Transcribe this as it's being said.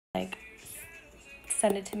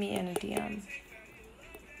send it to me in a DM.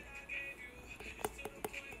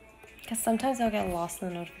 Because sometimes I'll get lost in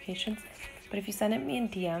the notifications. But if you send it to me in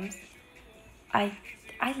DMs, I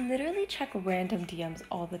literally check random DMs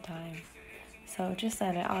all the time. So just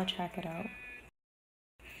send it. I'll check it out.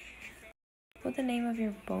 What the name of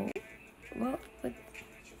your boat? What would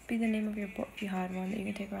be the name of your boat if you had one that you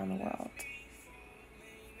could take around the world?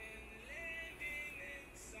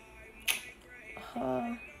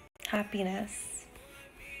 Happiness.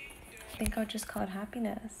 I think I'll just call it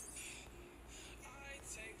happiness.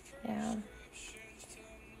 Yeah.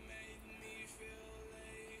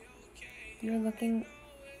 You're looking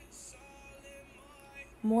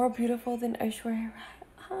more beautiful than Aishwarya.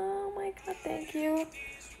 Oh my god, thank you.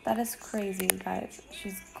 That is crazy, guys.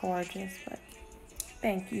 She's gorgeous, but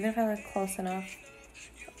thank you. Even if I look close enough,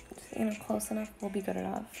 close enough will be good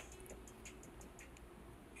enough.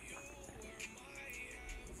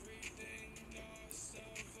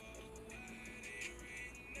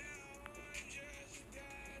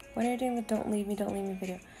 When are you doing the don't leave me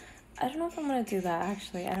video? I don't know if I'm gonna do that,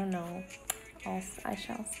 actually. I don't know. I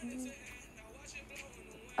shall see.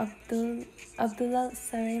 Abdullah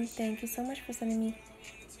Salim, thank you so much for sending me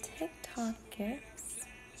TikTok gifts.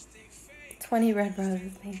 20 red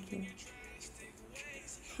roses, thank you.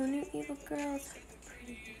 Who knew evil girls have the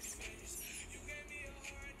prettiest face?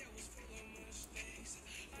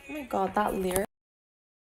 Oh my god, that lyric.